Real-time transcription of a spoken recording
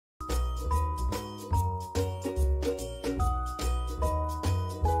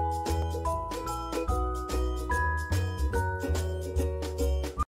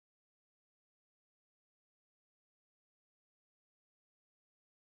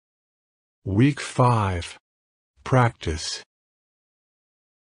Week 5. Practice.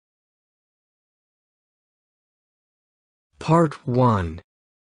 Part 1.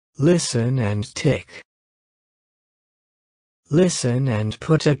 Listen and tick. Listen and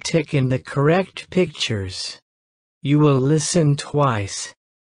put a tick in the correct pictures. You will listen twice.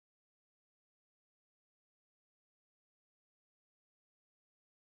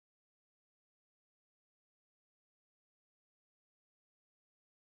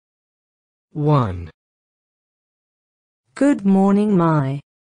 One. Good morning, Mai.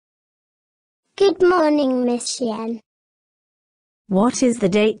 Good morning, Miss Yen. What is the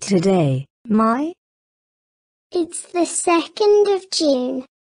date today, Mai? It's the 2nd of June.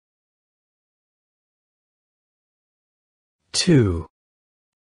 2.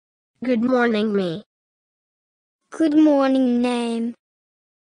 Good morning, me. Good morning, name.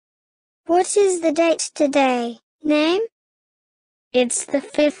 What is the date today, name? It's the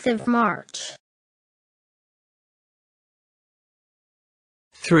 5th of March.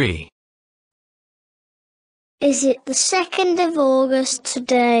 3. Is it the 2nd of August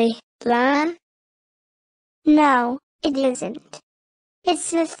today, Lan? No, it isn't.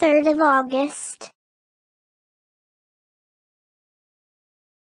 It's the 3rd of August.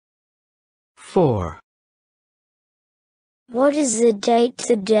 4. What is the date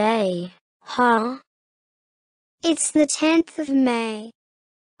today, huh? It's the 10th of May.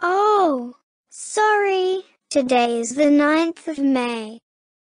 Oh, sorry. Today is the 9th of May.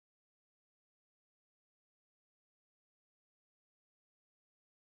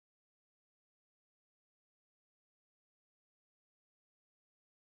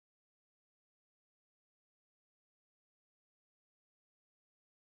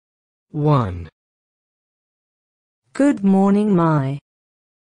 1. Good morning, Mai.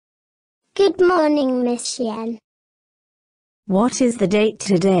 Good morning, Miss Yen. What is the date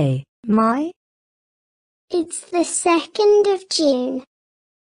today, Mai? It's the 2nd of June.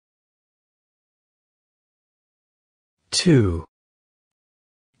 2.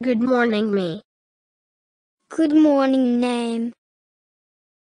 Good morning, me. Good morning, name.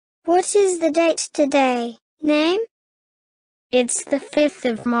 What is the date today, name? It's the 5th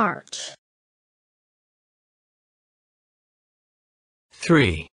of March.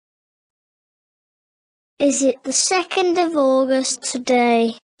 3. Is it the 2nd of August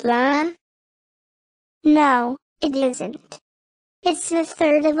today, Lan? No, it isn't. It's the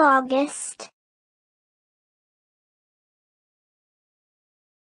 3rd of August.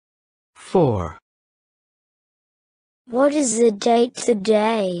 4. What is the date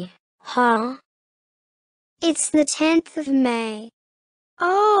today, huh? It's the 10th of May.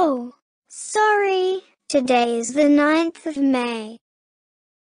 Oh, sorry. Today is the 9th of May.